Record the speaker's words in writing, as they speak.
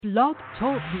Blog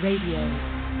Talk Radio.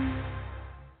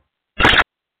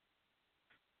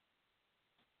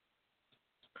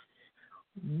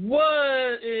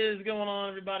 What is going on,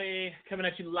 everybody? Coming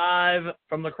at you live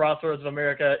from the Crossroads of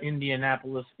America,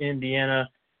 Indianapolis, Indiana.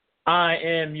 I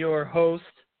am your host,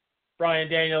 Brian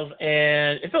Daniels,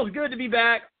 and it feels good to be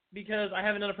back because I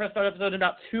haven't done a Press Start episode in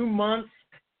about 2 months.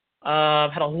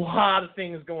 I've had a lot of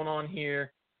things going on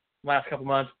here the last couple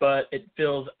months, but it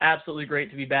feels absolutely great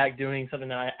to be back doing something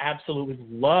that I absolutely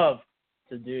love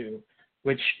to do,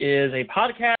 which is a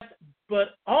podcast,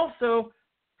 but also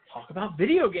talk about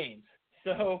video games.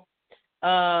 So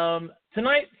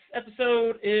tonight's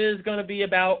episode is going to be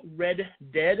about Red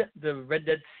Dead, the Red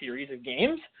Dead series of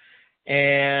games,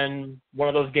 and one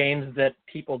of those games that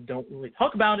people don't really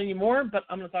talk about anymore, but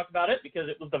I'm going to talk about it because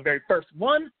it was the very first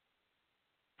one.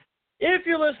 If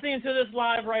you're listening to this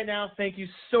live right now, thank you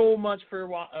so much for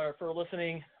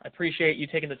listening. I appreciate you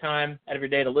taking the time out of your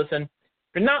day to listen. If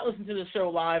you're not listening to the show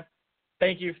live,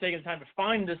 thank you for taking the time to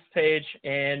find this page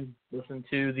and listen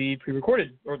to the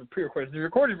pre-recorded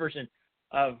version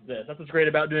of this. That's what's great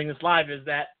about doing this live is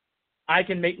that I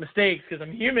can make mistakes because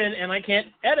I'm human and I can't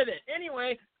edit it.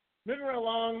 Anyway, moving right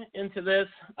along into this,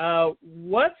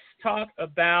 let's talk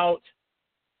about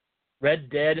Red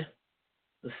Dead,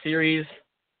 the series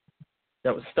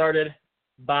that was started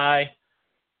by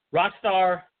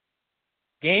Rockstar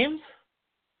Games,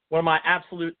 one of my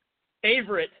absolute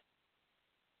favorite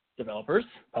developers,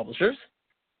 publishers.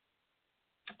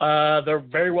 They're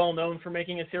very well known for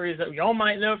making a series that we all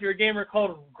might know if you're a gamer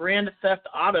called Grand Theft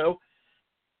Auto.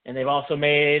 And they've also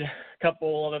made a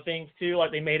couple other things too, like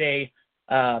they made a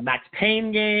Max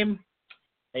Payne game.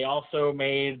 They also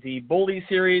made the Bully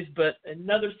series, but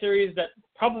another series that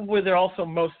probably they're also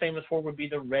most famous for would be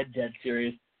the Red Dead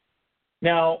series.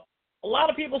 Now, a lot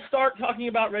of people start talking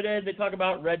about Red Dead. They talk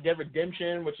about Red Dead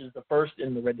Redemption, which is the first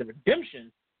in the Red Dead Redemption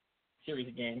series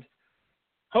of games.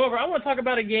 However, I want to talk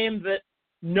about a game that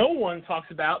no one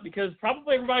talks about because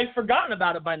probably everybody's forgotten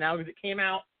about it by now because it came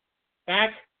out back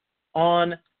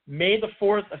on May the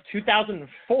 4th of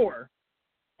 2004,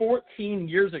 14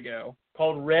 years ago,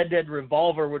 called Red Dead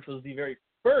Revolver, which was the very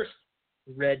first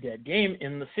Red Dead game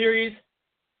in the series.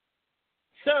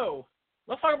 So,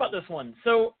 let's talk about this one.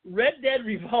 So, Red Dead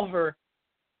Revolver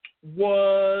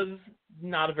was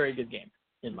not a very good game,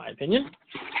 in my opinion.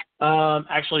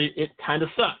 Actually, it kind of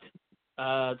sucked,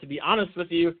 to be honest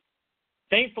with you.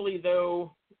 Thankfully,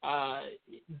 though,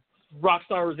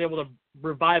 Rockstar was able to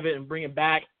revive it and bring it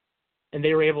back, and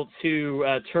they were able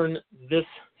to turn this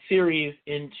series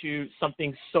into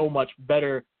something so much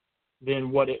better than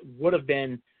what it would have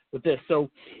been with this. So,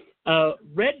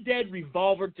 Red Dead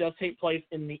Revolver does take place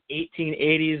in the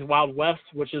 1880s Wild West,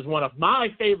 which is one of my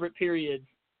favorite periods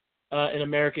in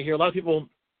America here. A lot of people,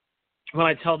 when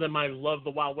I tell them I love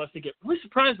the Wild West, they get really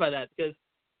surprised by that because,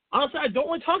 honestly, I don't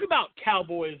want to talk about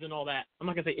cowboys and all that. I'm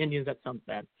not going to say Indians. That sounds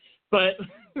bad. But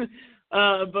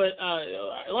a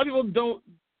lot of people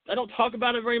don't talk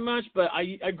about it very much, but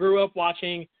I grew up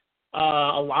watching a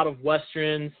lot of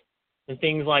Westerns and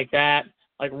things like that,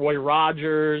 like Roy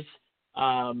Rogers,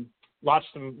 watched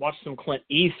some Clint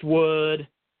Eastwood,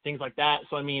 things like that.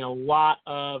 So, I mean, a lot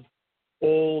of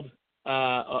old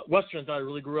Westerns that I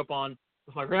really grew up on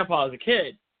with my grandpa as a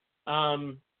kid.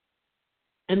 And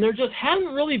there just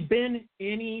hasn't really been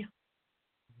any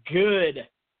good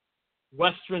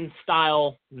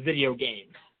Western-style video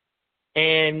games.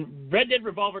 And Red Dead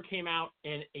Revolver came out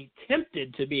and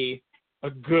attempted to be a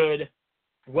good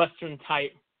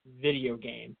Western-type video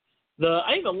game.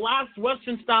 I think the last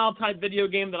Western-style type video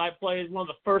game that I played, one of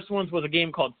the first ones, was a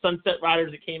game called Sunset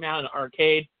Riders. It came out in an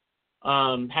arcade.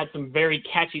 Had some very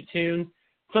catchy tunes.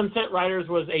 Sunset Riders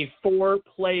was a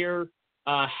 4-player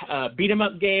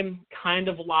beat-em-up game, kind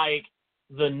of like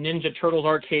the Ninja Turtles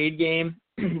arcade game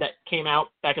that came out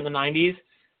back in the 90s.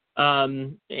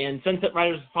 And Sunset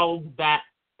Riders followed that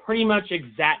pretty much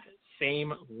exact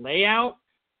same layout.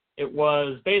 It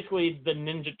was basically the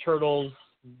Ninja Turtles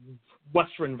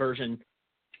Western version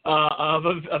of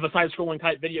a side-scrolling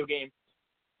type video game.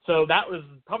 So that was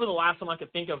probably the last one I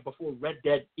could think of before Red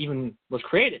Dead even was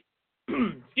created.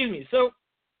 Excuse me. So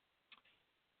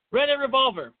Red Dead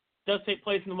Revolver does take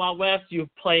place in the Wild West. You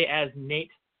play as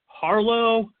Nate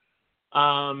Harlow.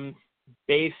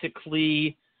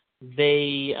 Basically,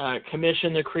 they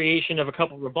commission the creation of a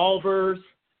couple revolvers,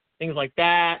 things like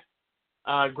that.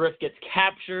 Griff gets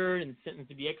captured and sentenced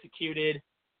to be executed.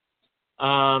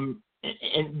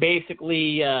 And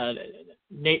basically,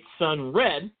 Nate's son,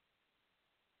 Red,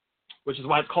 which is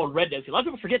why it's called Red Dead. See, a lot of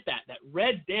people forget that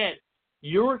Red Dead,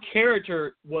 your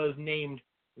character was named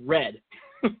Red.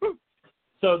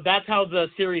 So that's how the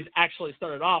series actually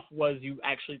started off, was you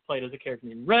actually played as a character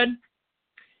named Red.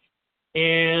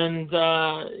 And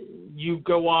you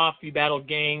go off, you battle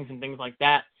gangs and things like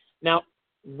that. Now,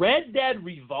 Red Dead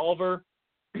Revolver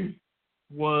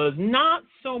was not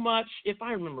so much, if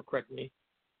I remember correctly,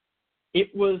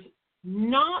 it was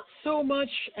not so much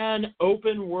an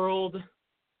open world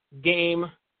game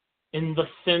in the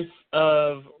sense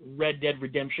of Red Dead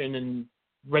Redemption and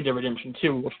Red Dead Redemption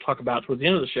 2, which we'll talk about towards the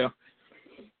end of the show.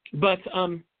 But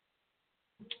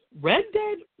Red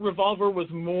Dead Revolver was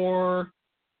more,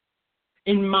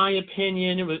 in my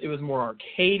opinion, it was more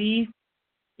arcadey.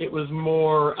 It was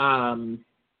more, I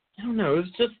don't know,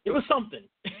 it was something.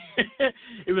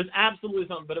 It was absolutely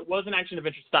something, but it was an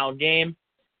action-adventure style game.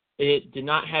 It did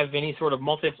not have any sort of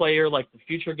multiplayer like the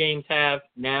future games have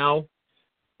now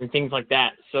and things like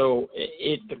that. So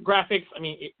the graphics, I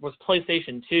mean, it was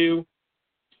PlayStation 2.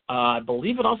 I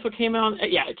believe it also came out.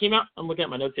 It came out. I'm looking at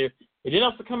my notes here. It did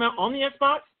also come out on the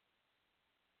Xbox.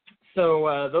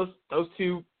 So those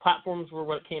two platforms were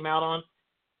what it came out on.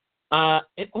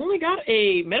 It only got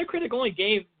Metacritic only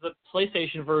gave the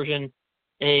PlayStation version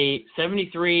a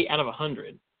 73 out of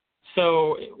 100.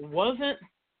 So it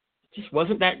just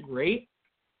wasn't that great.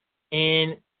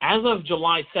 And as of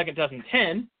July 2nd,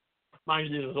 2010, mind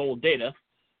you, this is old data,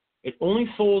 it only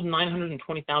sold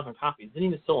 920,000 copies. It didn't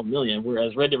even sell 1 million,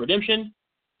 whereas Red Dead Redemption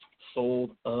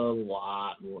sold a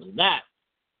lot more than that.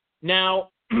 Now,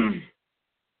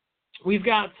 we've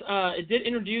got, it did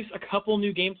introduce a couple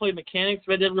new gameplay mechanics,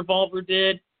 Red Dead Revolver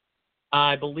did.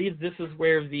 I believe this is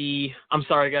where I'm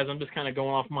sorry, guys, I'm just kind of going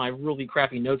off my really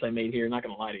crappy notes I made here, not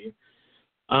going to lie to you.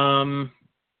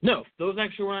 No, those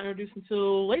actually were not introduced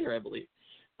until later, I believe.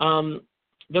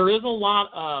 There is a lot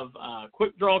of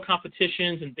quick draw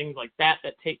competitions and things like that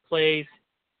take place.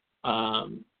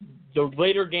 The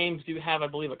later games do have, I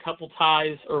believe, a couple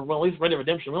ties, or well, at least Red Dead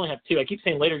Redemption. We only have 2. I keep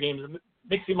saying later games. It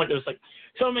makes it seem like there's like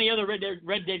so many other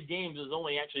Red Dead games. There's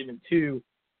only actually been 2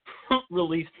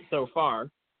 released so far.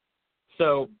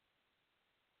 So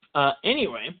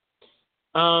anyway,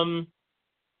 but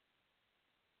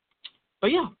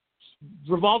yeah,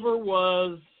 Revolver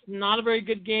was not a very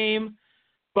good game,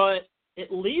 but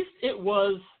at least it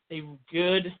was a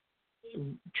good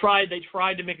try. They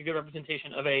tried to make a good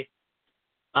representation of a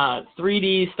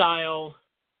 3D style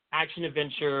action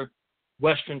adventure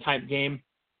Western type game,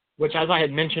 which, as I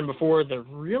had mentioned before, there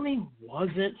really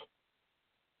wasn't.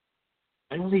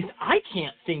 At least I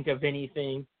can't think of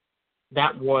anything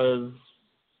that was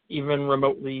even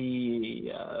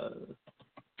remotely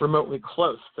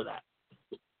close to that.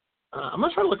 I'm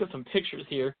gonna try to look at some pictures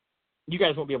here. You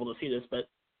guys won't be able to see this, but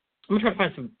I'm gonna try to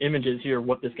find some images here of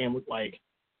what this game looked like.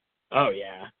 Oh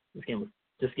yeah, this game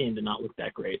did not look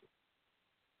that great.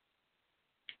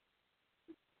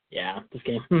 Yeah, this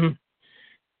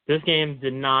game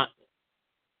did not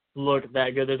look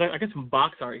that good. I got some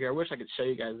box art here. I wish I could show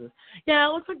you guys this. Yeah,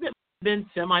 it looks like that's been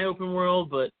semi-open world,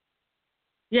 but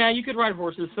yeah, you could ride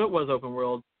horses, so it was open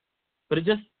world. But it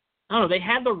just, I don't know, they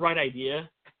had the right idea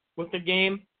with the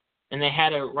game, and they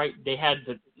had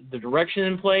the direction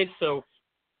in place. So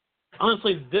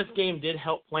honestly, this game did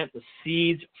help plant the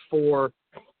seeds for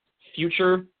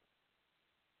future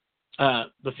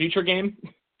games,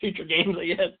 I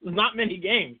guess. There's not many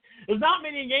games. There's not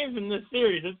many games in this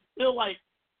series. It's still like,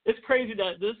 it's crazy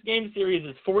that this game series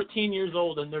is 14 years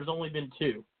old and there's only been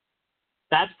 2.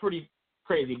 That's pretty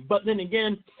crazy. But then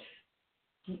again,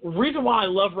 the reason why I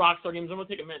love Rockstar Games, I'm going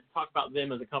to take a minute to talk about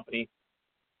them as a company.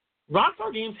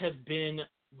 Rockstar Games has been,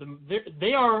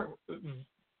 they are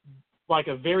like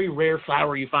a very rare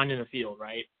flower you find in a field,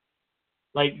 right?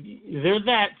 Like, they're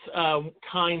that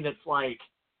kind that's like,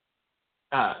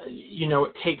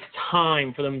 it takes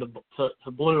time for them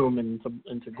to bloom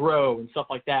and to grow and stuff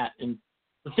like that. And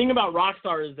the thing about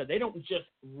Rockstar is that they don't just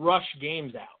rush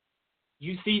games out.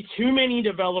 You see too many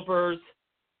developers,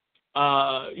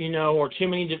 or too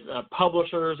many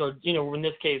publishers, or in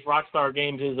this case, Rockstar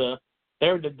Games is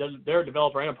they're a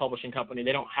developer and a publishing company.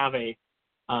 They don't have a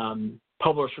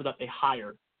publisher that they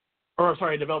hire,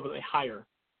 a developer they hire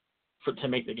to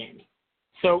make the games.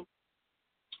 So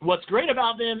what's great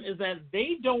about them is that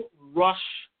they don't rush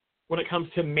when it comes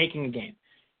to making a game.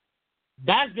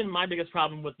 That's been my biggest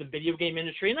problem with the video game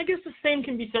industry, and I guess the same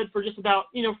can be said for just about,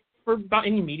 for about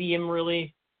any medium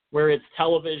really, where it's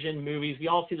television, movies. We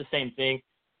all see the same thing.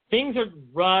 Things are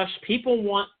rushed. People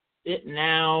want it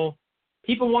now.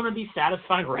 People want to be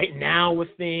satisfied right now with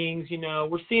things.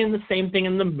 We're seeing the same thing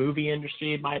in the movie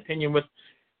industry, in my opinion, with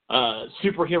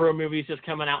superhero movies just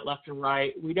coming out left and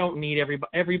right. We don't need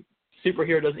every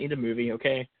superhero doesn't need a movie,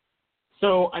 okay?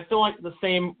 So I feel like the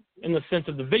same in the sense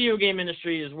of the video game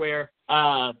industry is where,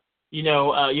 you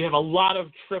have a lot of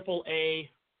AAA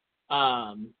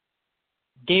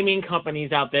gaming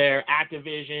companies out there,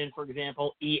 Activision, for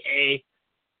example, EA,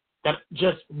 that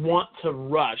just want to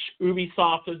rush.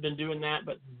 Ubisoft has been doing that,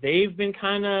 but they've been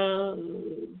kind of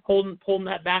pulling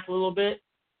that back a little bit.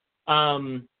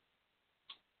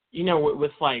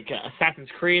 With like Assassin's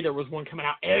Creed, there was one coming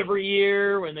out every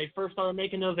year. When they first started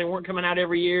making those, they weren't coming out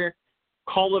every year.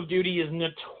 Call of Duty is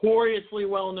notoriously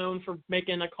well known for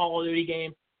making a Call of Duty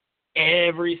game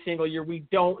every single year. We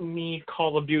don't need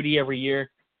Call of Duty every year.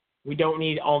 We don't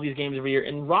need all these games every year.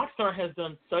 And Rockstar has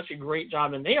done such a great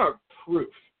job, and they are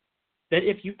proof that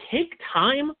if you take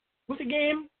time with a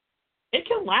game, it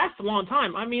can last a long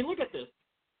time. I mean, look at this.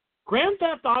 Grand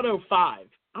Theft Auto 5.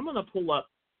 I'm going to pull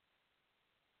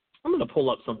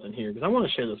up something here because I want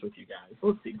to share this with you guys.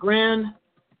 Let's see.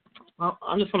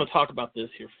 I'm just going to talk about this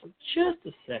here for just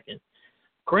a second.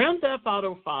 Grand Theft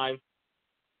Auto 5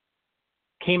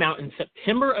 came out in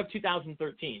September of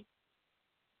 2013.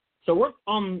 So we're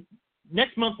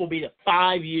next month will be the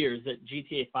 5 years that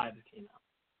GTA 5 came out.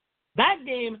 That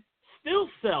game still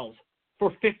sells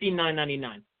for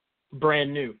 $59.99,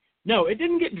 brand new. No, it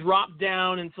didn't get dropped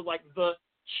down into like the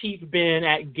cheap bin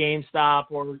at GameStop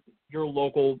or your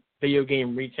local video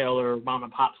game retailer or mom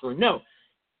and pop store. No,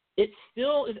 it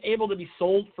still is able to be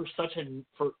sold for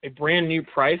a brand new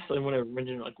price and when it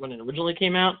originally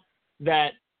came out,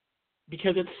 that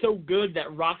because it's so good that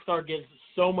Rockstar gives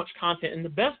so much content. And the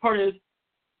best part is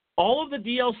all of the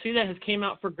DLC that has came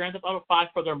out for Grand Theft Auto 5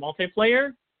 for their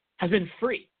multiplayer has been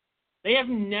free. They have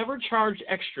never charged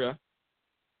extra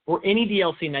for any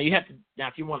DLC. Now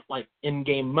if you want like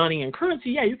in-game money and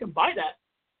currency, yeah, you can buy that.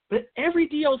 But every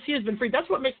DLC has been free. That's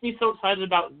what makes me so excited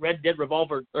about Red Dead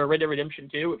Revolver or Red Dead Redemption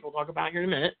 2, which we'll talk about here in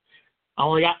a minute. I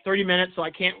only got 30 minutes, so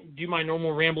I can't do my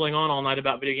normal rambling on all night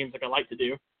about video games like I like to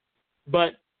do.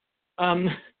 But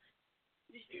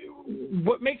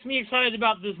what makes me excited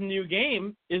about this new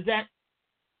game is that,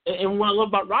 and what I love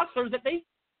about Rockstar is that they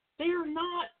are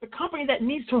not a company that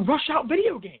needs to rush out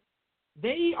video games.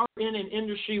 They are in an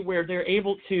industry where they're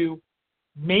able to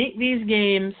make these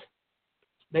games,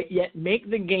 but yet make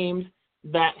the games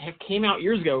that have came out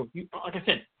years ago. Like I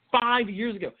said, 5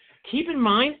 years ago. Keep in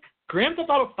mind, Grand Theft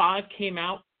Auto 5 came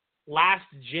out last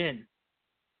gen,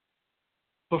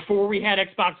 before we had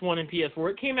Xbox One and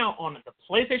PS4. It came out on the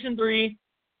PlayStation 3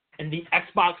 and the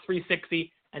Xbox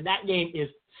 360, and that game is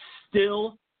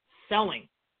still selling.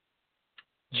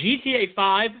 GTA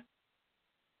 5,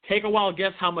 take a wild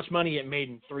guess how much money it made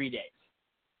in 3 days.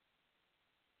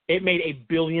 It made $1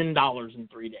 billion in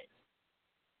 3 days.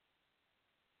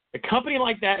 A company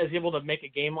like that is able to make a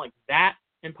game like that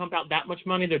and pump out that much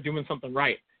money. They're doing something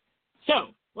right. So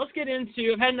let's get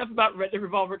into, I've had enough about Red Dead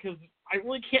Revolver because I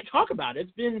really can't talk about it.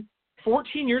 It's been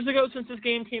 14 years ago since this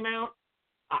game came out.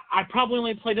 I probably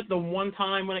only played it the one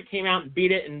time when it came out and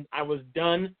beat it, and I was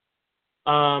done.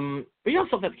 But you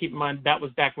also have to keep in mind that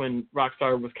was back when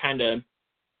Rockstar was kind of,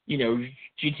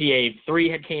 GTA 3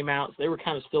 had came out, so they were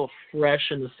kind of still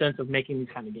fresh in the sense of making these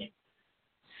kind of games.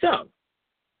 So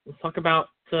let's talk about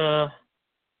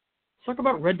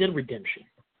Red Dead Redemption,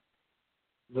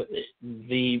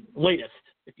 the latest,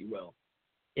 if you will,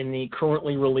 in the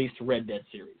currently released Red Dead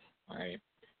series. All right,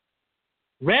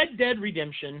 Red Dead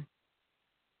Redemption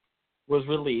was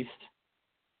released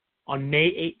on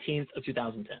May 18th of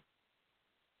 2010.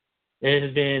 It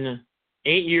has been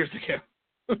 8 years ago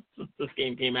since this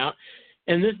game came out,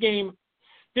 and this game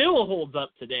still holds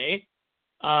up today.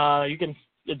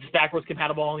 It's backwards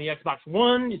compatible on the Xbox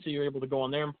One, so you're able to go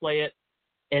on there and play it.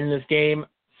 And this game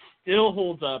still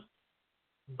holds up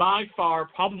by far,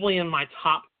 probably in my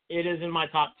top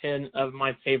 10 of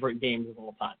my favorite games of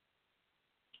all time.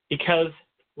 Because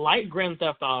like Grand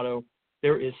Theft Auto,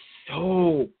 there's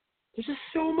just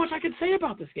so much I could say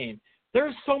about this game.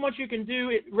 There's so much you can do.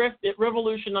 It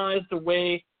revolutionized the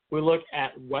way we look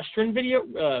at Western video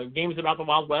games about the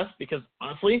Wild West, because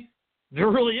honestly, there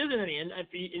really isn't any. And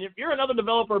if you're another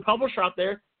developer or publisher out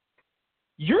there,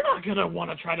 you're not going to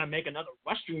want to try to make another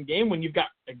Western game when you've got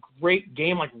a great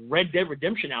game like Red Dead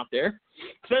Redemption out there,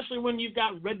 especially when you've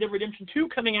got Red Dead Redemption 2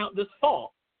 coming out this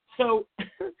fall. So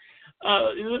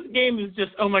this game is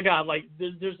just, oh my God, like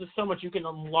there's just so much you can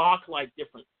unlock, like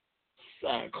different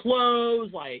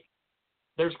clothes, like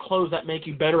there's clothes that make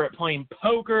you better at playing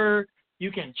poker.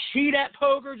 You can cheat at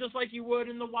poker just like you would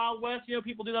in the Wild West.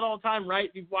 People do that all the time, right?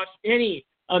 If you've watched any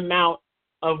amount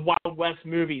of Wild West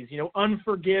movies,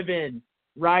 Unforgiven,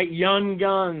 right? Young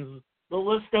Guns, the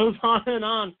list goes on and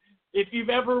on. If you've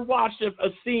ever watched a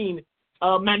scene,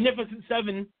 Magnificent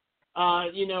Seven,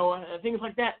 things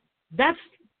like that, that's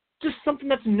just something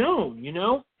that's known, you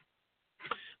know?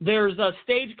 There's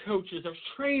stagecoaches, there's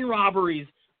train robberies.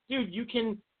 Dude, you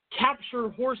can capture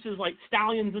horses like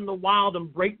stallions in the wild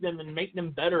and break them and make them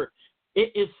better.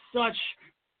 It is such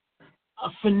a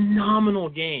phenomenal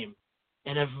game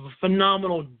and a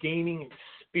phenomenal gaming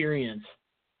experience.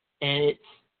 And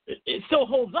it still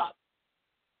holds up.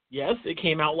 Yes, it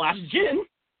came out last gen,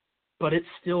 but it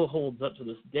still holds up to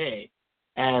this day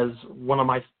as one of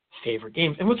my favorite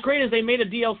games. And what's great is they made a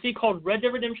DLC called Red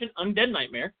Dead Redemption Undead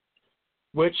Nightmare,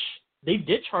 which they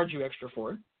did charge you extra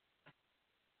for.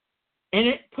 And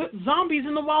it put zombies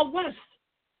in the Wild West.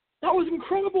 That was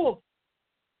incredible.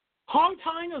 Hog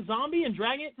tying a zombie and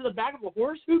dragging it to the back of a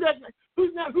horse? Who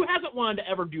hasn't wanted to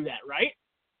ever do that, right?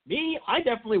 Me, I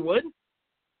definitely would.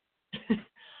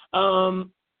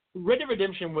 Red Dead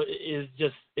Redemption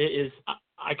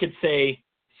I could say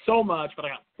so much, but I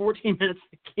got 14 minutes.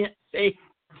 I can't say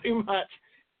too much.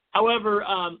 However,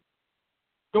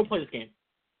 go play this game.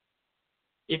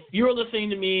 If you're listening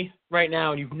to me right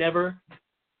now and you've never,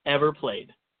 ever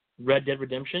played Red Dead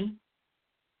Redemption,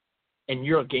 and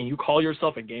you call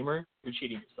yourself a gamer, you're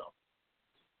cheating yourself.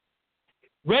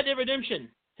 Red Dead Redemption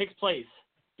takes place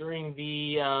during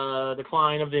the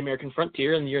decline of the American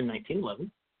frontier in the year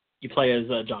 1911. You play as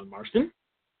John Marston,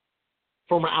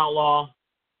 former outlaw,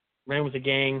 ran with a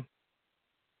gang.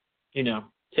 You know,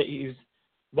 his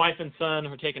wife and son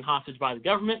are taken hostage by the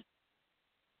government.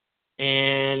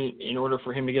 And in order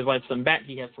for him to get his wife and son back,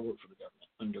 he has to work for the government,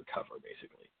 undercover,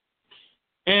 basically.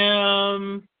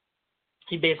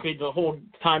 He basically, the whole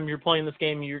time you're playing this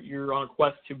game, you're on a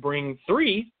quest to bring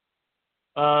 3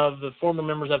 of the former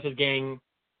members of his gang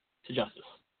to justice.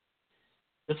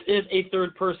 This is a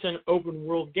third-person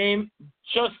open-world game,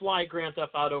 just like Grand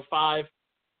Theft Auto 5.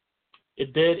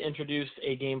 It did introduce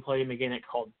a gameplay mechanic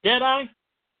called Deadeye,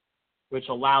 which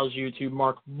allows you to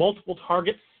mark multiple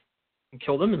targets and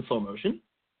kill them in slow motion.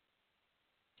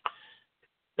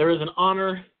 There is an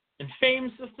honor and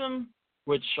fame system,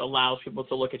 which allows people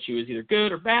to look at you as either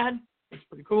good or bad. That's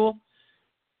pretty cool.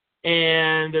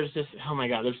 And there's just, oh my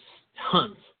God, there's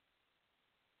tons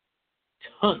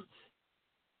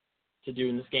to do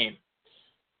in this game.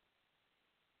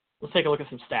 Let's take a look at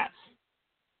some stats.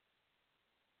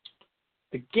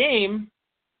 The game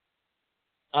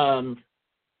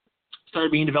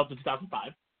started being developed in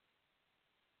 2005,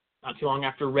 not too long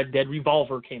after Red Dead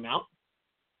Revolver came out.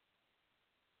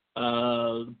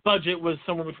 The budget was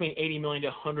somewhere between $80 million to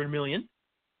 $100 million.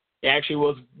 It actually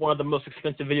was one of the most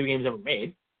expensive video games ever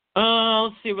made.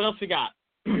 Let's see, what else we got?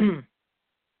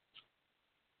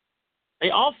 They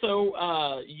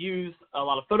also use a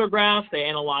lot of photographs. They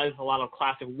analyze a lot of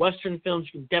classic Western films.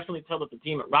 You can definitely tell that the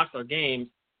team at Rockstar Games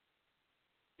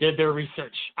did their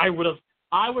research. I would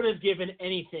have given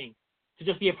anything to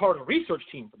just be a part of the research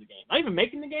team for the game. Not even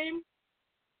making the game,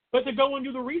 but to go and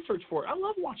do the research for it. I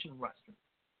love watching Western.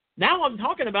 Now I'm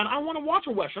talking about I want to watch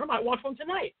a Western. I might watch one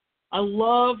tonight. I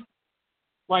love,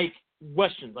 like,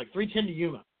 Westerns, like 3:10 to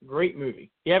Yuma. Great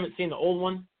movie. If you haven't seen the old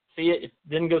one, see it.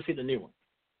 Then go see the new one.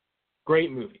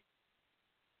 Great movie.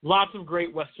 Lots of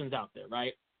great Westerns out there,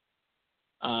 right?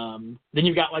 Then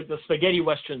you've got, like, the spaghetti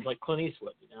Westerns like Clint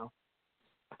Eastwood, you know.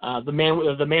 The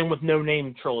Man with No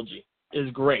Name trilogy is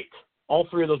great. All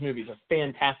 3 of those movies are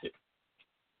fantastic.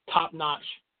 Top-notch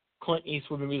Clint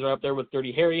Eastwood movies are up there with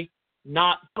Dirty Harry.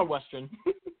 Not a Western,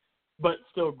 but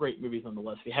still great movies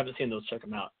nonetheless. If you haven't seen those, check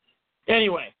them out.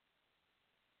 Anyway,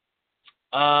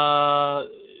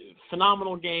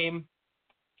 phenomenal game.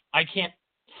 I can't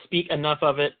speak enough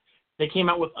of it. They came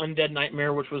out with Undead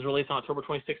Nightmare, which was released on October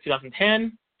 26,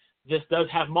 2010. This does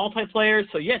have multiplayer,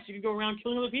 so yes, you can go around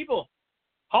killing other people,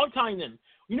 hog-tying them.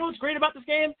 You know what's great about this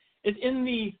game? Is in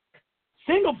the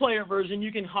single-player version,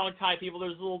 you can hog-tie people.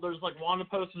 There's like wanted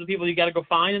posters of people you got to go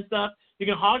find and stuff. You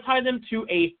can hog-tie them to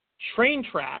a train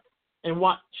track and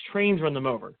watch trains run them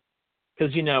over.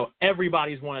 Because, you know,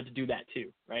 everybody's wanted to do that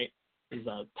too, right? Is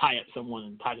tie up someone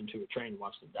and tie them to a train and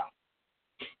watch them die.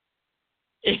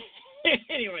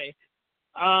 Anyway,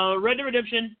 Red Dead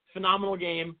Redemption, phenomenal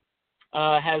game.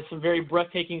 Has some very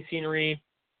breathtaking scenery.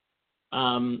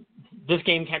 This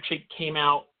game actually came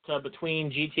out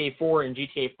between GTA 4 and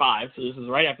GTA 5, so this is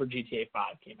right after GTA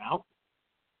 5 came out.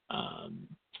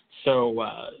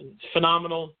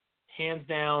 Phenomenal, hands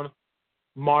down,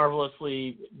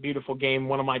 marvelously beautiful game.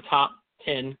 One of my top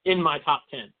 10, in my top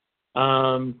 10.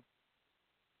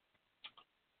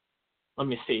 Let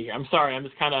me see here. I'm sorry, I'm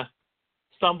just kind of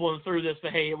stumbling through this,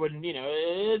 but hey, it wouldn't, you know,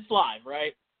 it's live,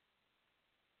 right?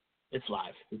 It's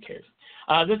live. Who cares?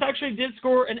 This actually did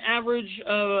score an average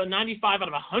of 95 out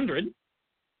of 100,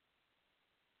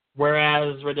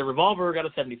 whereas Red Dead Revolver got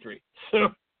a 73. So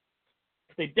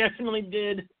They definitely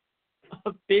did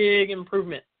a big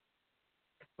improvement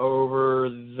over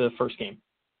the first game,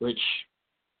 which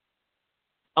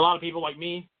a lot of people like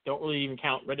me don't really even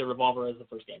count Red Dead Revolver as the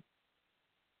first game.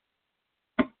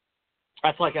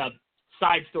 That's like a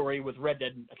side story with Red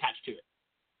Dead attached to it.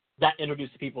 That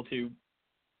introduced people to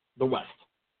the West,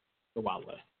 the Wild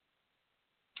West.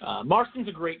 Marston's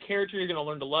a great character. You're going to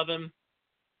learn to love him.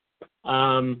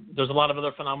 There's a lot of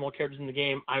other phenomenal characters in the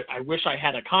game. I wish I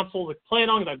had a console to play it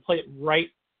on because I'd play it right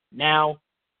now.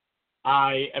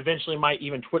 I eventually might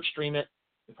even Twitch stream it.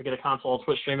 If I get a console, I'll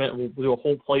Twitch stream it. We'll do a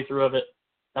whole playthrough of it.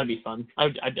 That'd be fun.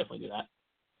 I'd definitely do that.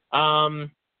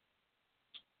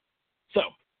 So,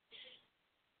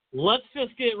 let's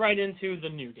just get right into the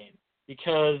new game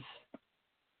because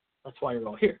that's why you're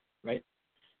all here, right?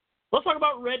 Let's talk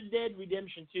about Red Dead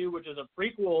Redemption 2, which is a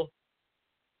prequel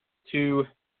to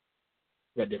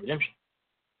Red Dead Redemption.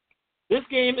 This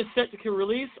game is set to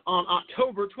release on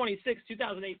October 26,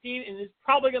 2018, and is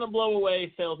probably going to blow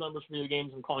away sales numbers for video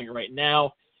games. I'm calling it right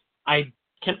now. I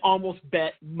can almost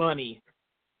bet money.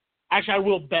 Actually, I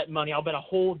will bet money. I'll bet a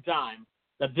whole dime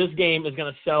that this game is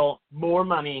going to sell more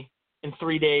money in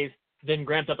 3 days than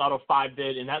Grand Theft Auto 5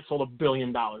 did, and that sold $1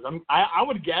 billion. I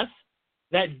would guess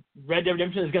that Red Dead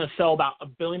Redemption is going to sell about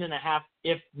 $1.5 billion,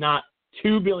 if not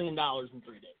 $2 billion in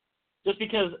 3 days. Just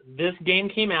because this game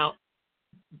came out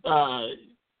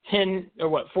 10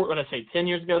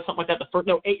 years ago, something like that.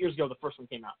 8 years ago, the first one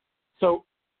came out. So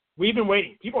we've been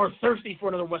waiting. People are thirsty for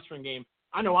another Western game.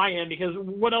 I know I am, because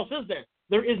what else is there?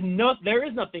 There is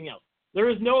nothing else. There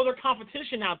is no other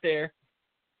competition out there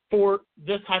for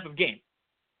this type of game.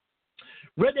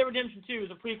 Red Dead Redemption 2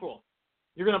 is a prequel.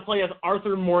 You're going to play as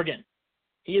Arthur Morgan.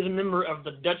 He is a member of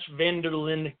the Dutch van der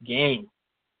Linde gang.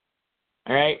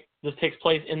 All right? This takes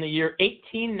place in the year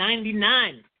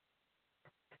 1899.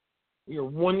 We are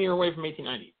 1 year away from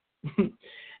 1890.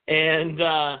 And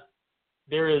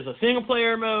there is a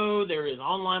single-player mode. There is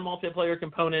online multiplayer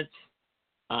components.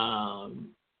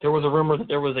 There was a rumor that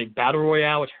there was a battle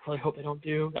royale, which I really hope they don't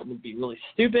do. That would be really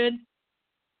stupid.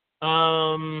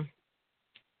 I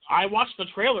watched the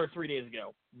trailer 3 days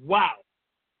ago. Wow.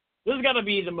 This has got to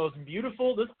be the most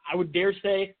beautiful, I would dare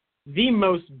say, the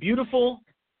most beautiful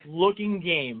looking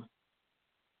game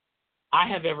I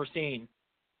have ever seen.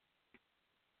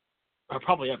 Or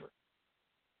probably ever.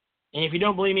 And if you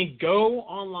don't believe me, go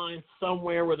online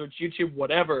somewhere, whether it's YouTube,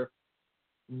 whatever,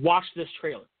 watch this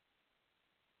trailer.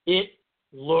 It's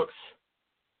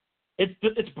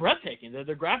breathtaking.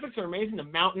 The graphics are amazing. The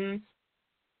mountains.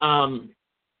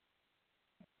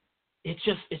 It's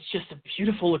just a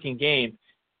beautiful looking game.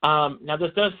 Now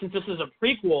since this is a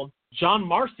prequel, John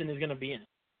Marston is going to be in it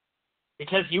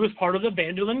because he was part of the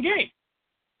van der Linde gang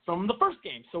from the first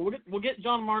game. So we'll get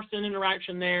John Marston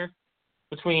interaction there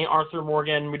between Arthur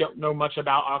Morgan. We don't know much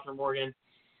about Arthur Morgan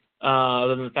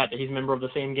other than the fact that he's a member of the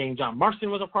same gang John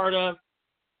Marston was a part of.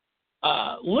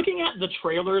 Looking at the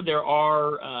trailer, there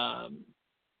are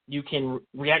you can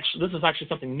react. This is actually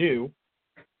something new.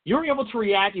 You're able to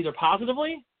react either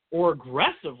positively or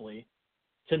aggressively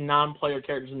to non-player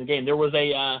characters in the game. There was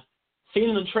a scene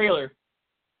in the trailer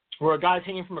where a guy's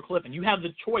hanging from a cliff, and you have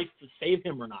the choice to save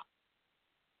him or not.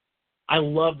 I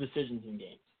love decisions in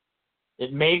games.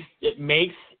 It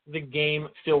makes the game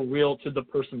feel real to the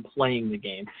person playing the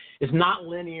game. It's not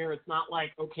linear. It's not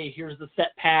like, okay, here's the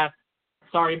set path.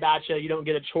 Sorry about you don't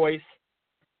get a choice.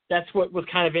 That's what was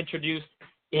kind of introduced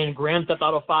in Grand Theft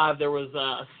Auto 5. There was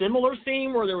a similar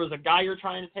scene where there was a guy you're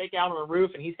trying to take out on a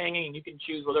roof, and he's hanging, and you can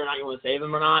choose whether or not you want to save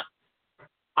him or not.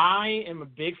 I am a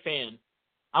big fan.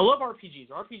 I love RPGs.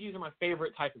 RPGs are my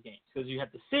favorite type of games because you have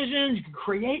decisions. You can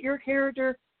create your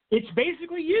character. It's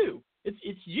basically you. It's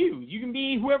you. You can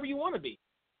be whoever you want to be.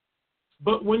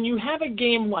 But when you have a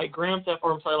game like Grand Theft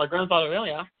Auto,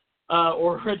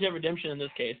 or Red Dead Redemption in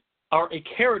this case, or a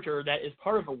character that is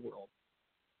part of a world,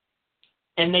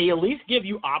 and they at least give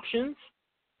you options,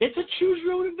 it's a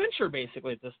choose-your-own adventure,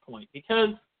 basically, at this point. Because,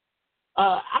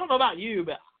 I don't know about you,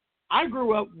 but I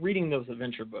grew up reading those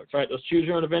adventure books, right? Those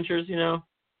choose-your-own adventures,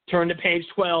 turn to page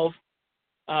 12.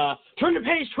 Turn to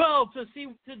page 12 to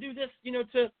do this,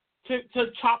 to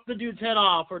chop the dude's head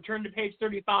off, or turn to page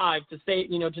 35 to say,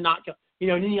 to not kill,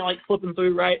 and then you flipping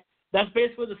through, right? That's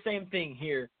basically the same thing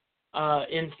here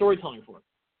in storytelling form.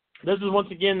 This is, once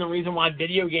again, the reason why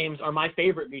video games are my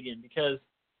favorite medium, because,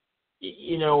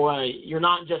 you're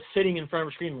not just sitting in front of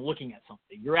a screen looking at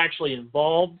something. You're actually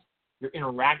involved. You're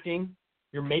interacting.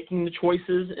 You're making the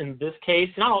choices. In this case,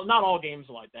 not all games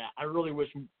are like that. I really wish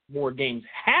more games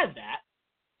had that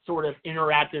sort of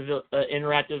interactiveness,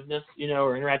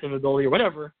 or interactive ability, or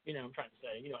whatever, I'm trying to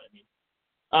say, you know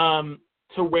what I mean,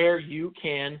 to where you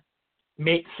can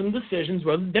make some decisions.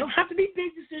 Whether they don't have to be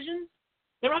big decisions.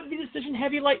 They don't have to be decision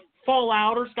heavy like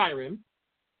Fallout or Skyrim,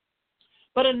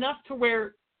 but enough to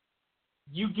where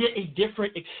you get a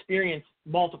different experience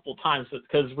multiple times.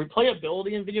 Because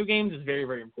replayability in video games is very,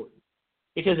 very important.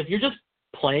 Because if you're just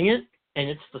playing it and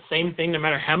it's the same thing no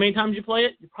matter how many times you play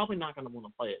it, you're probably not going to want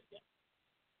to play it again.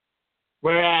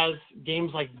 Whereas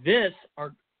games like this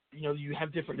are, you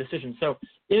have different decisions. So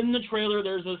in the trailer,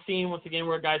 there's a scene, once again,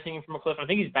 where a guy's hanging from a cliff. I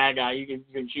think he's a bad guy. You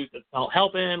can choose to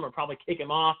help him or probably kick him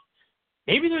off.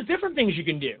 Maybe there's different things you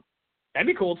can do. That'd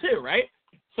be cool too, right?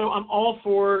 So I'm all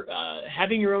for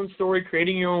having your own story,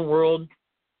 creating your own world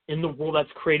in the world that's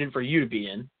created for you to be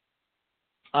in.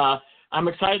 I'm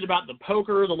excited about the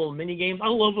poker, the little mini games. I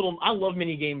love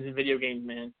mini games in video games,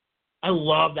 man. I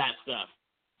love that stuff.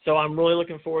 So I'm really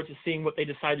looking forward to seeing what they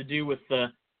decide to do with the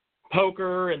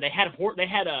poker. And they had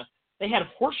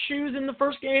horseshoes in the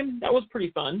first game. That was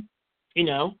pretty fun.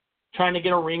 Trying to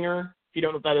get a ringer. If you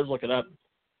don't know what that is, look it up.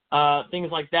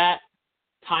 Things like that,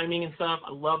 timing and stuff.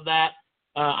 I love that.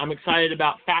 I'm excited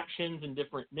about factions and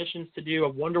different missions to do. I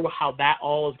wonder how that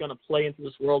all is going to play into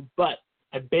this world. But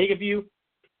I beg of you,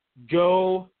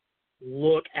 go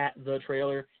look at the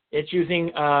trailer. It's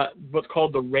using what's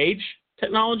called the Rage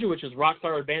technology, which is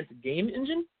Rockstar Advanced Game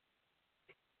Engine,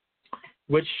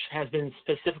 which has been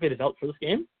specifically developed for this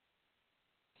game.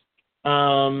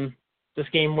 This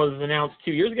game was announced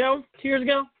 2 years ago,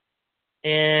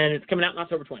 and it's coming out on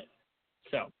October 20th.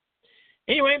 So,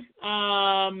 anyway,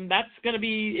 that's going to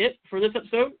be it for this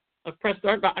episode of Press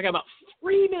Start. I got about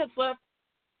 3 minutes left.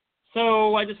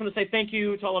 So I just want to say thank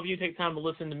you to all of you who take time to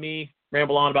listen to me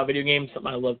ramble on about video games,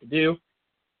 something I love to do.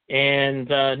 And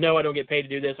no, I don't get paid to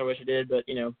do this. I wish I did, but,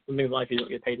 some things in life you don't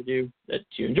get paid to do that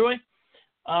you enjoy.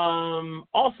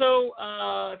 Also,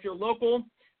 if you're local,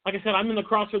 like I said, I'm in the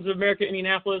Crossroads of America,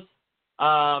 Indianapolis.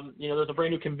 There's a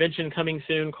brand new convention coming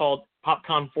soon called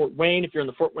PopCon Fort Wayne. If you're in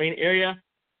the Fort Wayne area,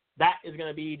 that is going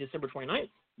to be December 29th,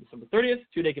 December 30th,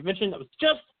 2-day convention that was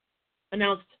just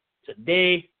announced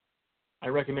today. I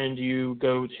recommend you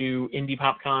go to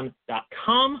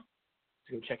indiepopcon.com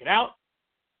to go check it out.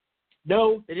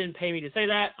 No, they didn't pay me to say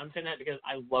that. I'm saying that because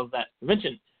I love that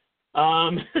convention.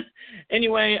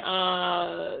 Anyway,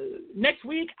 next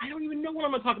week, I don't even know what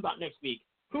I'm going to talk about next week.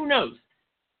 Who knows?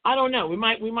 I don't know. We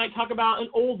might talk about an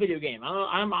old video game.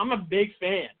 I'm a big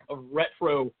fan of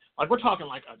retro. Like we're talking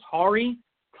like Atari,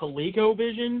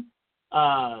 ColecoVision,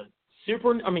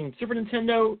 Super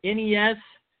Nintendo, NES.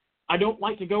 I don't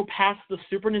like to go past the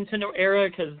Super Nintendo era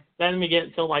because then we get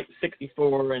until like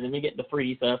 64 and then we get the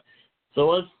 3D stuff.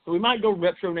 So we might go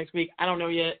retro next week. I don't know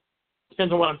yet.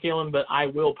 Depends on what I'm feeling, but I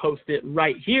will post it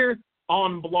right here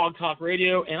on Blog Talk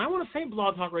Radio. And I want to thank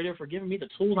Blog Talk Radio for giving me the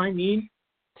tools I need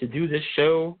to do this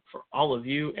show for all of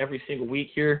you every single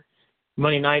week here,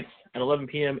 Monday nights at 11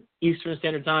 p.m. Eastern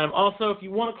Standard Time. Also, if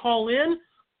you want to call in,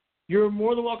 you're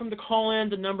more than welcome to call in.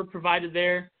 The number provided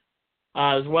there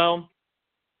as well.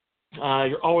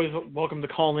 You're always welcome to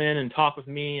call in and talk with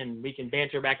me, and we can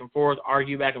banter back and forth,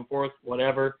 argue back and forth,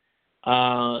 whatever,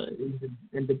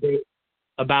 and debate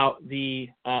about the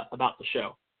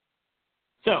show.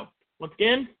 So, once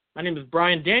again, my name is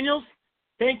Brian Daniels.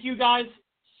 Thank you guys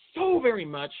so very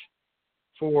much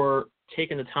for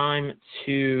taking the time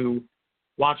to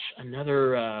watch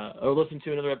another or listen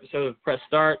to another episode of Press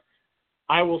Start.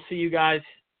 I will see you guys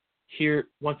here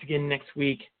once again next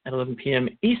week at 11 p.m.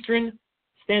 Eastern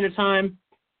Standard Time.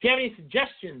 If you have any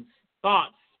suggestions,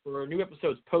 thoughts for new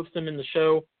episodes, post them in the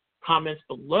show comments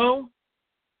below.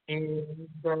 And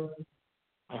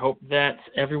I hope that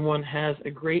everyone has a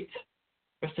great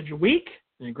rest of your week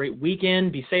and a great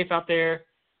weekend. Be safe out there.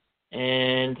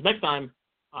 And next time,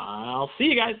 I'll see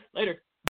you guys later.